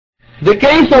The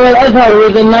case of al-Azhar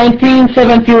was in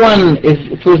 1971.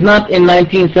 It was not in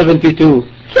 1972.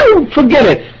 So forget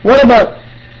it. What about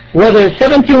whether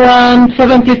 71,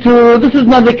 72? This is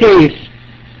not the case.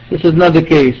 This is not the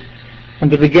case. In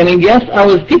the beginning, yes, I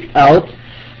was kicked out.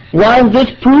 While this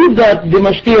proved that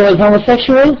Dimashqiah was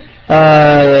homosexual,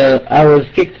 I was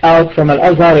kicked out from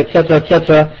al-Azhar, etc.,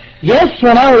 etc. Yes,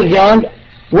 when I was young,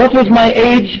 what was my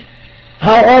age?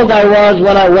 How old I was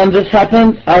when this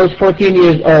happened? I was 14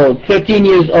 years old, 13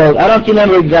 years old. I don't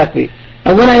remember exactly.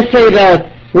 And when I say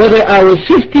that, whether I was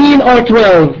 15 or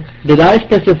 12, did I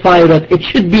specify that it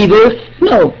should be this?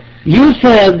 No. You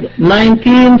said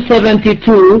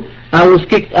 1972, I was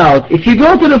kicked out. If you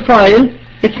go to the file,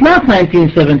 it's not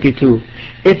 1972.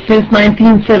 It's since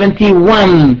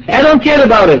 1971. I don't care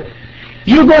about it.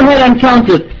 You go ahead and count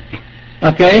it.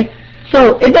 Okay?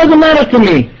 So, it doesn't matter to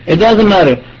me. It doesn't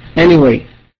matter. Anyway.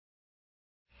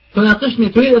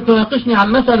 تريد أن تناقشني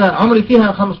عن مسألة عمري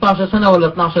فيها 15 سنة ولا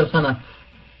 12 سنة.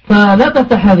 فلا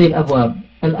تفتح هذه الأبواب.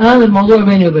 الآن الموضوع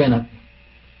بيني وبينك.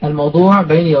 الموضوع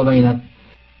بيني وبينك.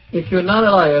 If you're not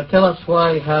a liar, tell us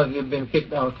why have you been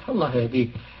kicked out. الله يهديك.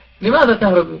 لماذا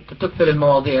تكثر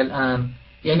المواضيع الآن؟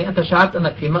 يعني أنت شعرت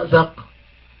أنك في مأزق؟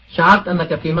 شعرت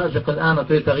أنك في مأزق الآن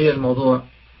وتريد تغيير الموضوع؟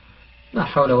 لا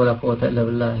حول ولا قوة إلا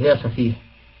بالله. يا سفيه.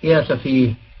 يا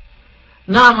سفيه.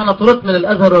 نعم أنا طردت من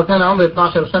الأزهر وكان عمري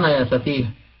 12 سنة يا سفيه.